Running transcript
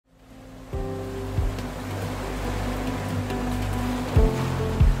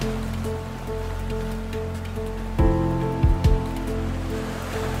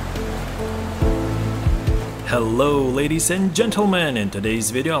Hello ladies and gentlemen, in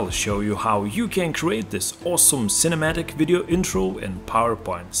today's video I'll show you how you can create this awesome cinematic video intro in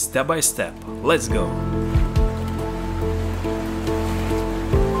PowerPoint step by step. Let's go!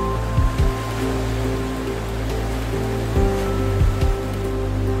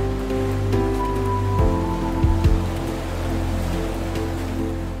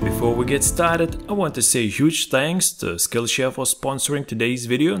 Before we get started, I want to say huge thanks to Skillshare for sponsoring today's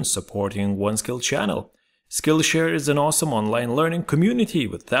video and supporting OneSkill channel. Skillshare is an awesome online learning community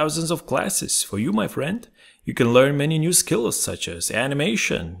with thousands of classes. For you, my friend, you can learn many new skills such as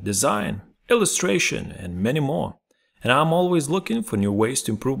animation, design, illustration, and many more. And I'm always looking for new ways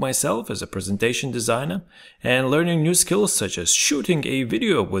to improve myself as a presentation designer, and learning new skills such as shooting a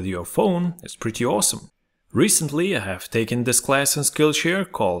video with your phone is pretty awesome. Recently, I have taken this class in Skillshare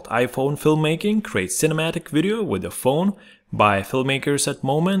called iPhone Filmmaking, Create Cinematic Video with a Phone by filmmakers at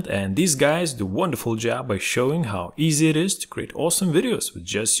Moment, and these guys do a wonderful job by showing how easy it is to create awesome videos with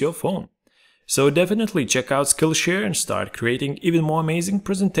just your phone. So definitely check out Skillshare and start creating even more amazing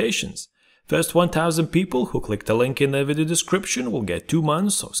presentations. First 1000 people who click the link in the video description will get 2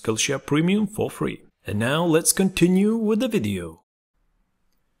 months of Skillshare Premium for free. And now let's continue with the video.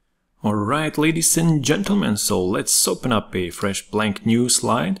 Alright ladies and gentlemen, so let's open up a fresh blank new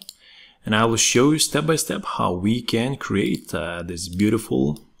slide. And I will show you step by step how we can create this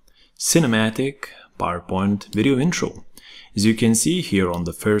beautiful cinematic PowerPoint video intro. As you can see here on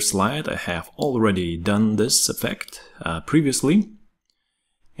the first slide, I have already done this effect previously.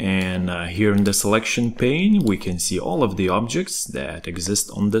 And here in the selection pane, we can see all of the objects that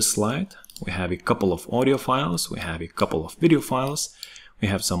exist on this slide. We have a couple of audio files, we have a couple of video files, we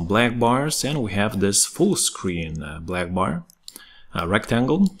have some black bars, and we have this full screen black bar.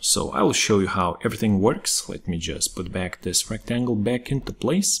 Rectangle. So I will show you how everything works. Let me just put back this rectangle back into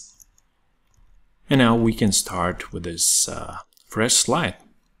place. And now we can start with this fresh slide.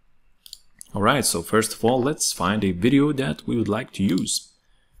 Alright, so first of all, let's find a video that we would like to use.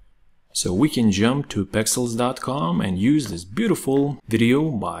 So we can jump to pexels.com and use this beautiful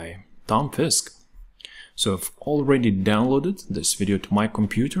video by Tom Fisk. So I've already downloaded this video to my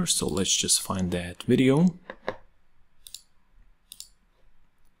computer, so let's just find that video.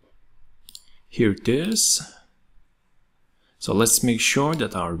 Here it is. So let's make sure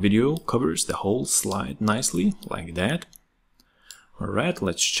that our video covers the whole slide nicely, like that. Alright,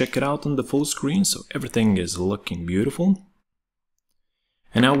 let's check it out on the full screen, so everything is looking beautiful.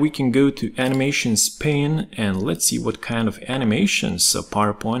 And now we can go to Animations pane and let's see what kind of animations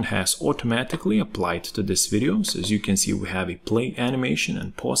PowerPoint has automatically applied to this video. So as you can see, we have a play animation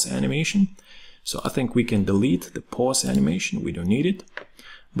and pause animation. So I think we can delete the pause animation, we don't need it.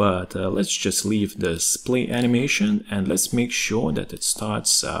 But let's just leave this play animation and let's make sure that it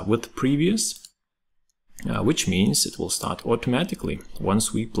starts with previous, which means it will start automatically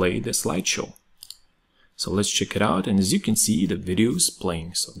once we play the slideshow. So let's check it out, and as you can see, the video is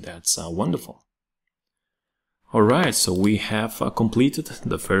playing, so that's wonderful. Alright, so we have completed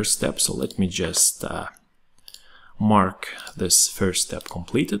the first step, so let me just mark this first step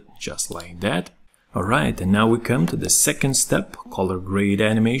completed, just like that. Alright, and now we come to the second step, color grade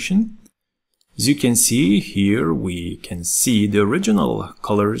animation. As you can see here, we can see the original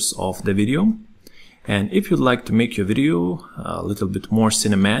colors of the video. And if you'd like to make your video a little bit more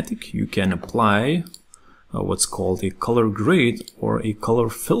cinematic, you can apply what's called a color grade or a color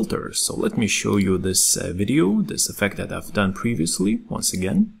filter. So let me show you this video, this effect that I've done previously, once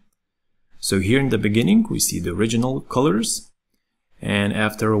again. So here in the beginning, we see the original colors. And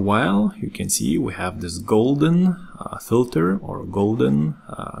after a while, you can see we have this golden filter or golden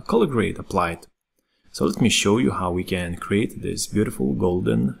color grade applied. So let me show you how we can create this beautiful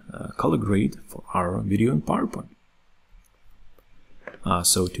golden color grade for our video in PowerPoint.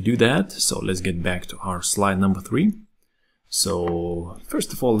 So to do that, so let's get back to our slide number 3. So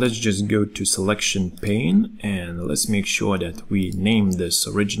first of all, let's just go to selection pane and let's make sure that we name this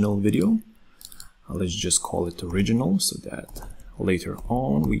original video. Let's just call it original so that later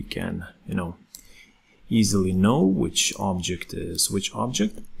on we can, easily know which object is which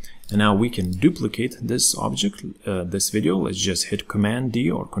object. And now we can duplicate this object, this video. Let's just hit Command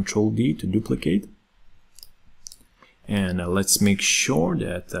D or Control D to duplicate. And let's make sure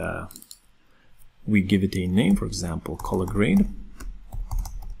that we give it a name, for example, color grade.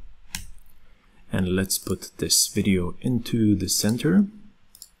 And let's put this video into the center,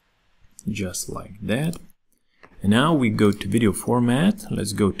 just like that. And now we go to video format,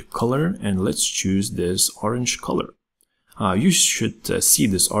 let's go to color and let's choose this orange color. You should see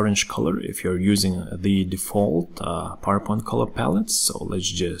this orange color if you're using the default PowerPoint color palette. So let's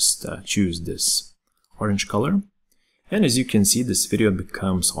just choose this orange color. And as you can see, this video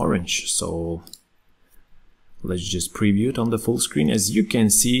becomes orange. So let's just preview it on the full screen. As you can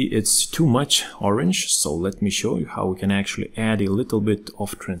see, it's too much orange. So let me show you how we can actually add a little bit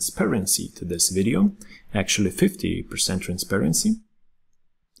of transparency to this video. Actually 50% transparency.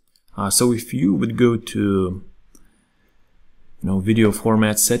 So if you would go to video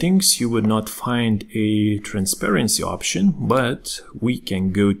format settings, you would not find a transparency option, but we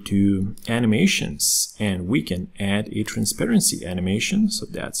can go to animations and we can add a transparency animation. So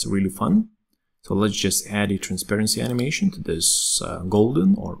that's really fun. So let's just add a transparency animation to this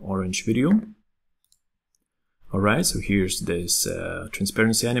golden or orange video. Alright, so here's this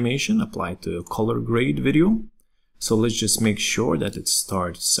transparency animation applied to a color grade video. So let's just make sure that it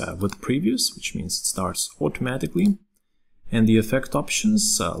starts with previous, which means it starts automatically. And the effect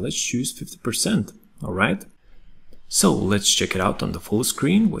options, let's choose 50%. Alright, so let's check it out on the full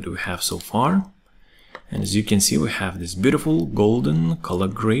screen. What do we have so far? And as you can see, we have this beautiful golden color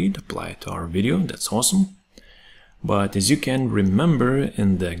grade applied to our video. That's awesome. But as you can remember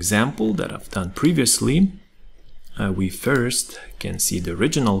in the example that I've done previously, we first can see the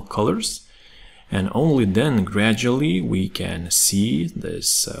original colors, and only then gradually we can see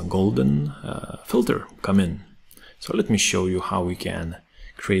this golden filter come in. So let me show you how we can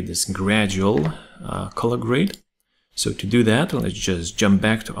create this gradual color grade. So to do that, let's just jump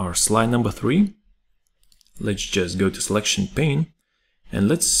back to our slide number 3. Let's just go to selection pane and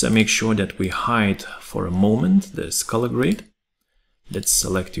let's make sure that we hide for a moment this color grade. Let's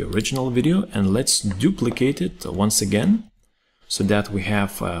select the original video and let's duplicate it once again so that we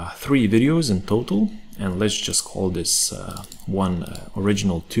have 3 videos in total, and let's just call this one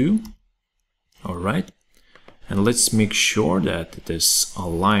original 2. Alright, and let's make sure that it is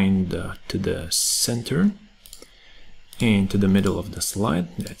aligned to the center and to the middle of the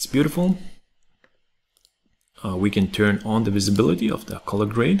slide. That's beautiful. We can turn on the visibility of the color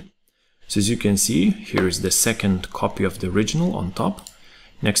grade. So as you can see, here is the second copy of the original on top.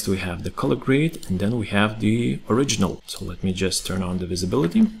 Next we have the color grade, and then we have the original. So let me just turn on the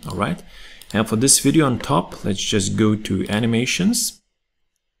visibility. All right. And for this video on top, let's just go to animations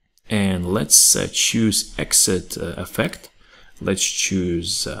and let's choose exit effect. Let's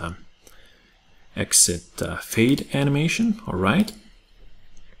choose exit fade animation. All right.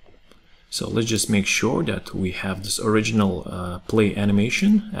 So let's just make sure that we have this original play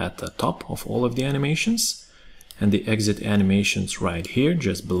animation at the top of all of the animations and the exit animations right here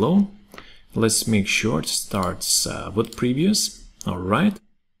just below. Let's make sure it starts with previous. All right.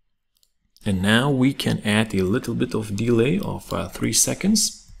 And now we can add a little bit of delay of 3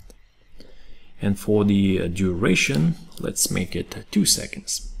 seconds. And for the duration, let's make it 2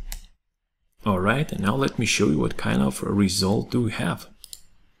 seconds. All right. And now let me show you what kind of result do we have.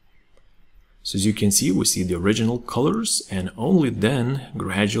 So as you can see, we see the original colors, and only then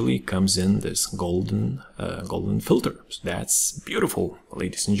gradually comes in this golden filter. So that's beautiful,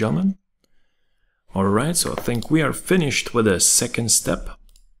 ladies and gentlemen. Alright, so I think we are finished with the second step.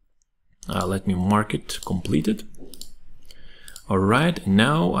 Let me mark it completed. Alright,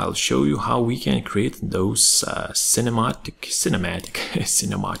 now I'll show you how we can create those cinematic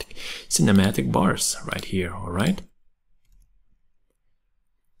bars right here. Alright.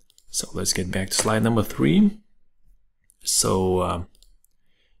 So let's get back to slide number 3. So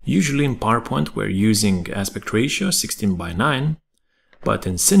usually in PowerPoint we're using aspect ratio 16:9, but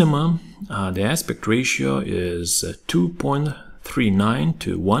in Cinema the aspect ratio is 2.39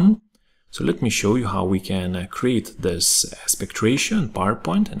 to 1. So let me show you how we can create this aspect ratio in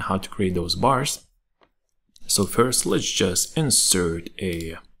PowerPoint and how to create those bars. So first let's just insert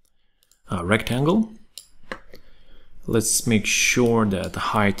a rectangle. Let's make sure that the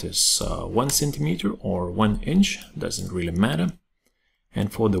height is 1 centimeter or 1 inch, doesn't really matter.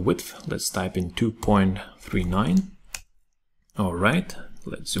 And for the width, let's type in 2.39. Alright,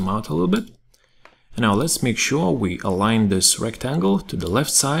 let's zoom out a little bit. And now let's make sure we align this rectangle to the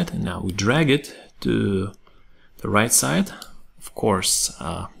left side, and now we drag it to the right side. Of course,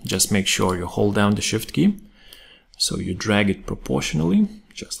 just make sure you hold down the Shift key. So you drag it proportionally,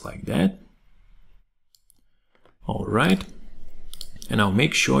 just like that. Alright, and now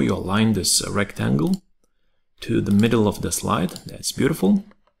make sure you align this rectangle to the middle of the slide. That's beautiful.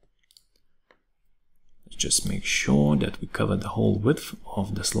 Just make sure that we cover the whole width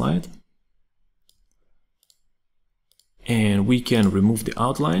of the slide. And we can remove the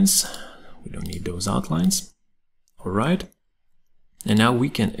outlines. We don't need those outlines. Alright, and now we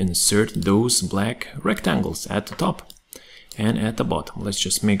can insert those black rectangles at the top and at the bottom. Let's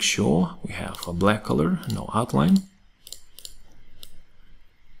just make sure we have a black color, no outline.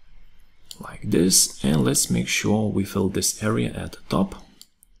 like this, and let's make sure we fill this area at the top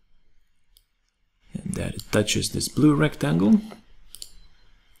and that it touches this blue rectangle.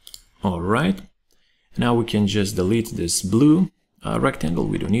 Alright, now we can just delete this blue rectangle,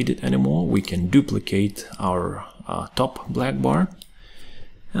 we don't need it anymore. We can duplicate our top black bar,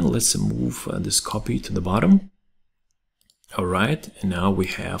 and let's move this copy to the bottom. Alright, and now we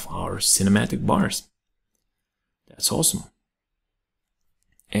have our cinematic bars. That's awesome.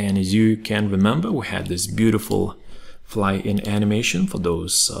 And as you can remember, we had this beautiful fly-in animation for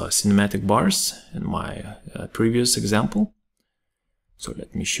those cinematic bars in my previous example. So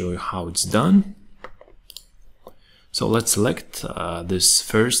let me show you how it's done. So let's select this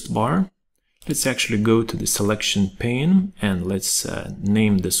first bar. Let's actually go to the selection pane and let's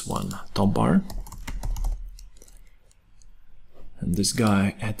name this one top bar. And this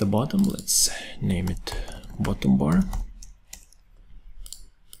guy at the bottom, let's name it bottom bar.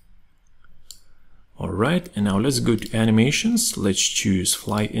 Alright, and now let's go to animations. Let's choose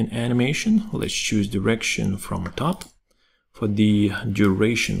fly in animation. Let's choose direction from top. For the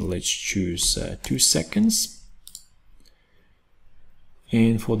duration, let's choose 2 seconds.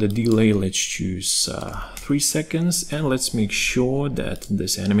 And for the delay, let's choose 3 seconds. And let's make sure that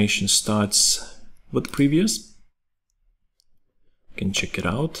this animation starts with previous. You can check it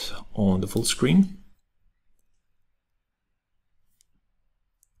out on the full screen.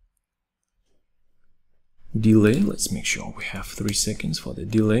 Delay, let's make sure we have 3 seconds for the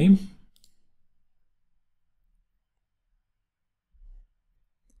delay.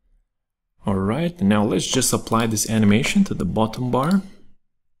 Alright, now let's just apply this animation to the bottom bar.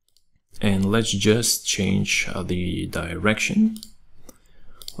 And let's just change the direction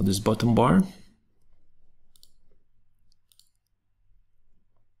of this bottom bar.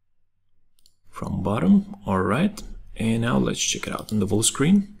 From bottom, alright. And now let's check it out on the full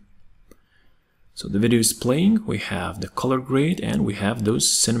screen. So the video is playing, we have the color grade, and we have those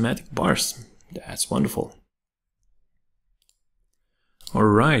cinematic bars. That's wonderful.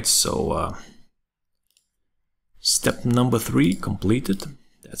 Alright, so step number 3 completed.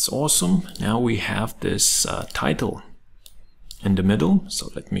 That's awesome. Now we have this title in the middle.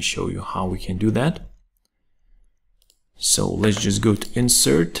 So let me show you how we can do that. So let's just go to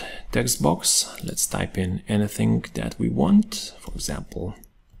insert text box. Let's type in anything that we want. For example,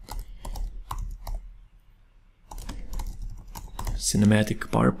 cinematic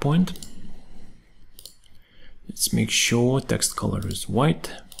PowerPoint. Let's make sure text color is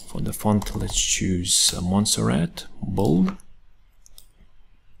white. For the font, let's choose Montserrat bold.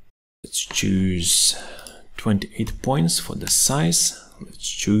 Let's choose 28 points for the size. Let's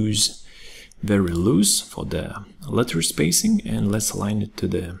choose very loose for the letter spacing, and let's align it to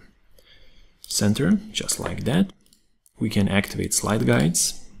the center, just like that. We can activate slide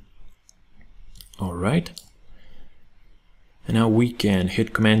guides. Alright. And now we can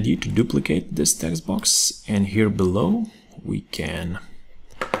hit Command D to duplicate this text box, and here below we can,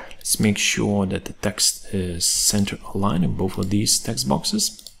 let's make sure that the text is center aligned in both of these text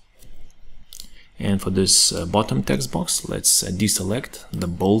boxes. And for this bottom text box, let's deselect the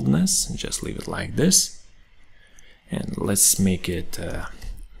boldness and just leave it like this. And let's make it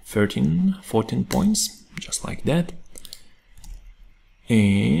 14 points, just like that.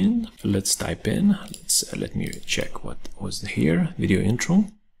 And let's type in, let me check what was here, video intro.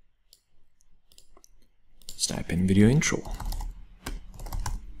 Let's type in video intro.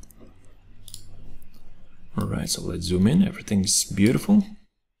 Alright, so let's zoom in, everything's beautiful.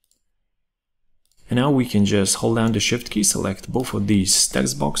 And now we can just hold down the Shift key, select both of these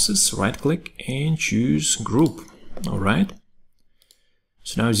text boxes, right click and choose group. Alright.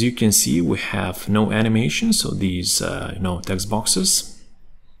 So now as you can see, we have no animation, so these text boxes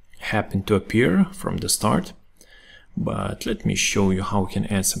happen to appear from the start. But let me show you how we can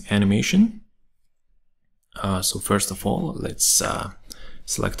add some animation. So first of all, let's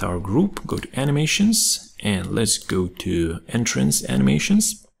select our group, go to animations, and let's go to entrance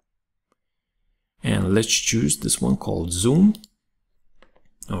animations. And let's choose this one called zoom.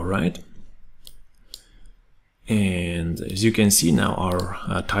 Alright. And as you can see now,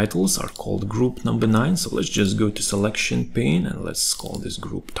 our titles are called group number 9. So let's just go to selection pane and let's call this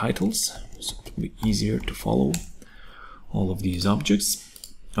group titles. So it will be easier to follow all of these objects.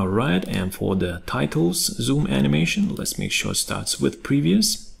 Alright, and for the titles zoom animation, let's make sure it starts with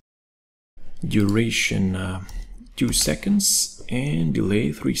previous. Duration 2 seconds and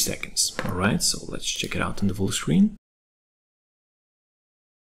delay 3 seconds. Alright, so let's check it out on the full screen.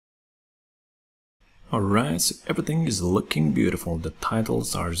 Alright, so everything is looking beautiful. The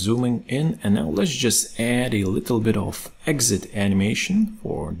titles are zooming in, and now let's just add a little bit of exit animation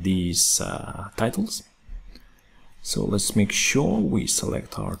for these titles. So let's make sure we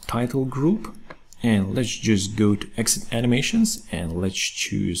select our title group, and let's just go to exit animations, and let's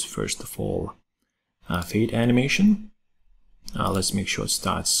choose first of all fade animation. Let's make sure it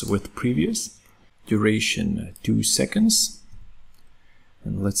starts with previous, duration 2 seconds.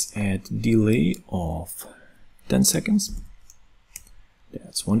 And let's add delay of 10 seconds.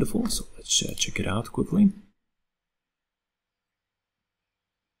 That's wonderful. So let's check it out quickly.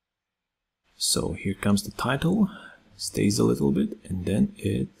 So here comes the title, stays a little bit, and then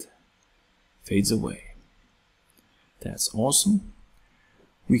it fades away. That's awesome.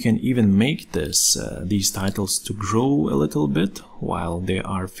 We can even make these titles to grow a little bit while they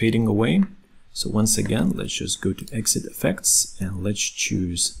are fading away. So once again, let's just go to exit effects, and let's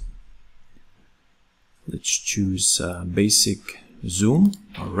choose basic zoom.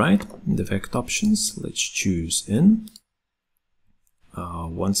 All right, in the effect options, let's choose in.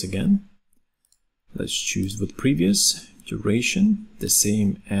 Once again, let's choose with previous, duration the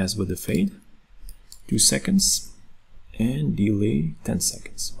same as with the fade, 2 seconds, and delay 10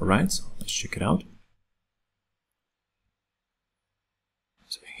 seconds. All right, so let's check it out.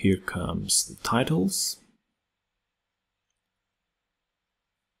 So here comes the titles,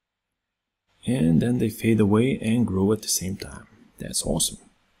 and then they fade away and grow at the same time. That's awesome.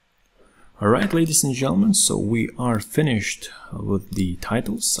 Alright, ladies and gentlemen, so we are finished with the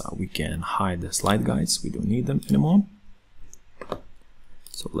titles. We can hide the slide guides, we don't need them anymore.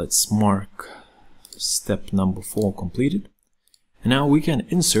 So let's mark step number 4 completed. And now we can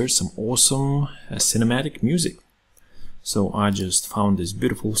insert some awesome cinematic music. So I just found this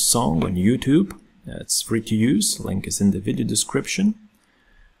beautiful song on YouTube. It's free to use, link is in the video description.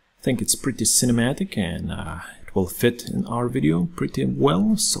 I think it's pretty cinematic, and it will fit in our video pretty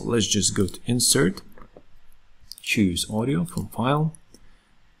well. So let's just go to insert, choose audio from file,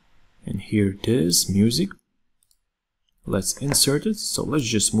 and here it is, music. Let's insert it. So let's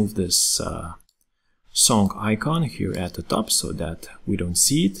just move this song icon here at the top so that we don't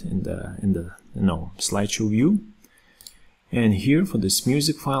see it in the slideshow view. And here for this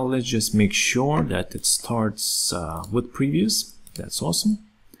music file, let's just make sure that it starts with previous. That's awesome.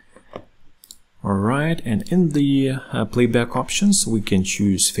 Alright, and in the playback options, we can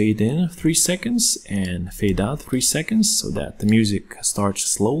choose fade in 3 seconds and fade out 3 seconds so that the music starts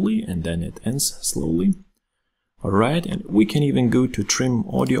slowly and then it ends slowly. Alright, and we can even go to trim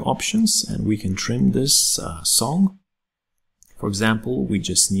audio options, and we can trim this song. For example, we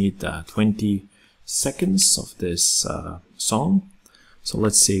just need 20 seconds of this song. So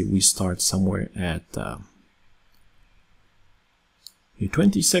let's say we start somewhere at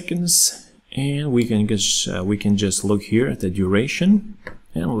 20 seconds, and we can just look here at the duration,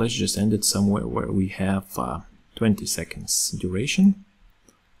 and let's just end it somewhere where we have 20 seconds duration,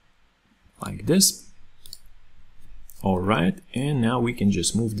 like this. Alright, and now we can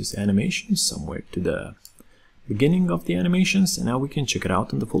just move this animation somewhere to the beginning of the animations, and now we can check it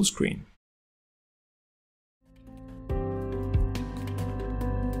out on the full screen.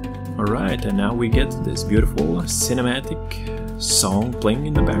 Alright, and now we get this beautiful cinematic song playing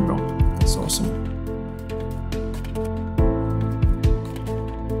in the background. That's awesome.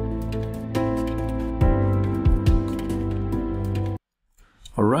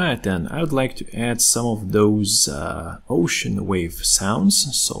 Alright, and I would like to add some of those ocean wave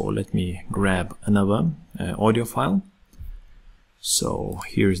sounds. So let me grab another audio file. So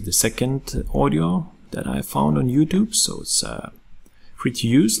here's the second audio that I found on YouTube. So it's free to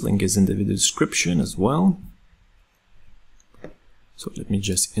use, link is in the video description as well. So let me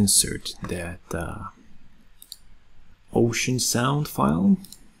just insert that ocean sound file.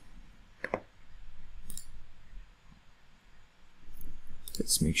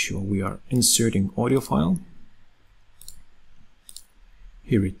 Let's make sure we are inserting audio file.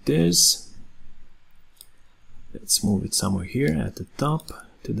 Here it is. Let's move it somewhere here at the top,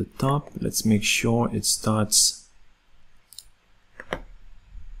 to the top. Let's make sure it starts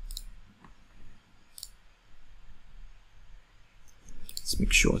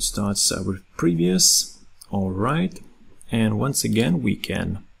with previous. Alright, and once again we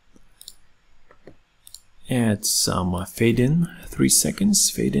can add some fade in 3 seconds,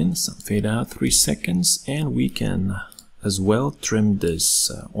 fade in, some fade out 3 seconds, and we can as well trim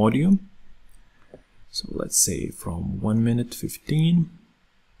this audio. So let's say from 1 minute 15,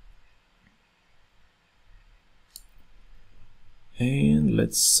 and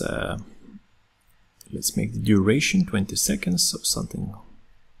let's make the duration 20 seconds, so something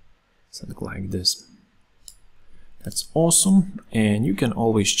like this. That's awesome. And you can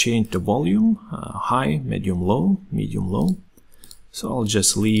always change the volume, high, medium, low, medium, low. So I'll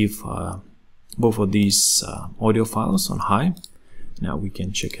just leave both of these audio files on high. Now we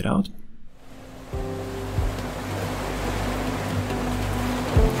can check it out.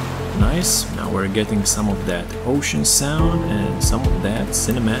 Nice. Now we're getting some of that ocean sound and some of that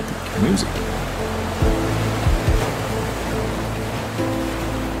cinematic music.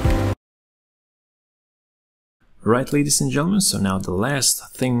 Right, ladies and gentlemen, so now the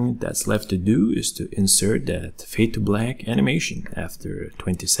last thing that's left to do is to insert that fade to black animation after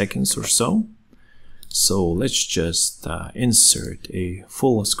 20 seconds or so. So let's just insert a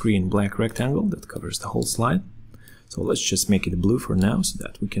full screen black rectangle that covers the whole slide. So let's just make it blue for now so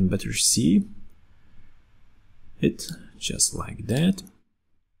that we can better see it, just like that.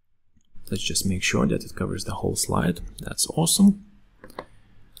 Let's just make sure that it covers the whole slide. That's awesome.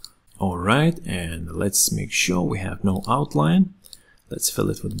 Alright, and let's make sure we have no outline. Let's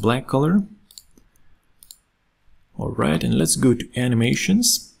fill it with black color. Alright, and let's go to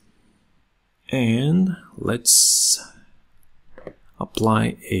animations. And let's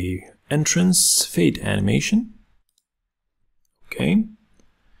apply a entrance fade animation. Okay.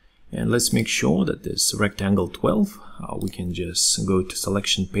 And let's make sure that this rectangle 12, we can just go to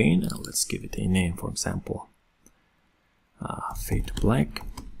selection pane and let's give it a name, for example, fade to black.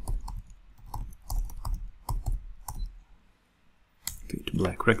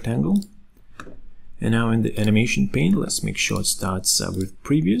 Black rectangle. And now in the animation pane, let's make sure it starts with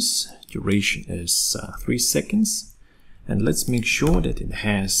previous. Duration is 3 seconds. And let's make sure that it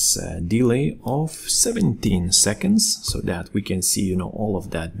has a delay of 17 seconds so that we can see, all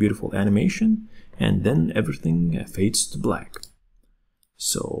of that beautiful animation, and then everything fades to black.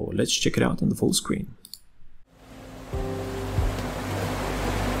 So let's check it out on the full screen.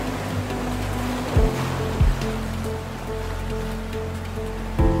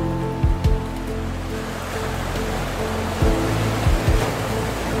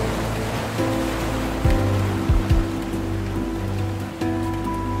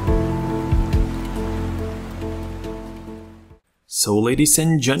 So ladies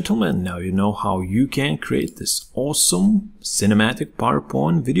and gentlemen, now you know how you can create this awesome cinematic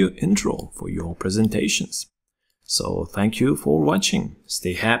PowerPoint video intro for your presentations. So thank you for watching.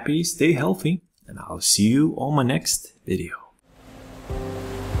 Stay happy, stay healthy, and I'll see you on my next video.